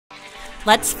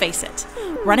Let's face it,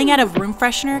 running out of room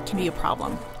freshener can be a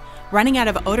problem. Running out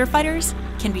of odor fighters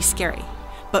can be scary.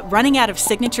 But running out of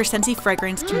signature Scentsy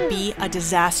fragrance can be a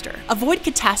disaster. Avoid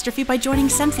catastrophe by joining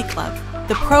Scentsy Club,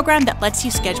 the program that lets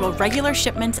you schedule regular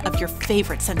shipments of your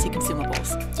favorite Scentsy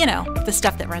consumables. You know, the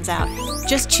stuff that runs out.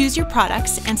 Just choose your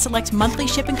products and select monthly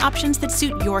shipping options that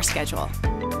suit your schedule.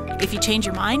 If you change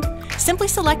your mind, simply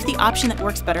select the option that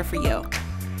works better for you.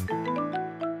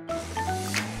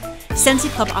 Scentsy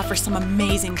Club offers some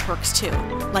amazing perks too,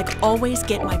 like always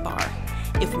get my bar.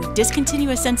 If we discontinue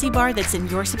a Scentsy bar that's in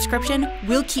your subscription,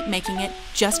 we'll keep making it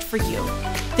just for you.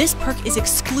 This perk is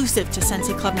exclusive to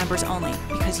Scentsy Club members only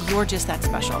because you're just that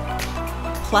special.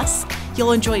 Plus,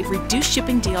 you'll enjoy reduced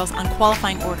shipping deals on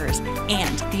qualifying orders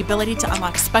and the ability to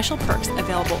unlock special perks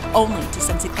available only to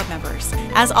Scentsy Club members.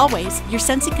 As always, your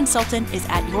Scentsy consultant is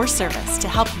at your service to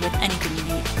help you with anything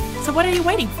you need. So what are you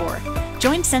waiting for?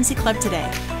 Join Scentsy Club today.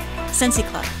 Scentsy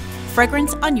Club,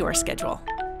 fragrance on your schedule.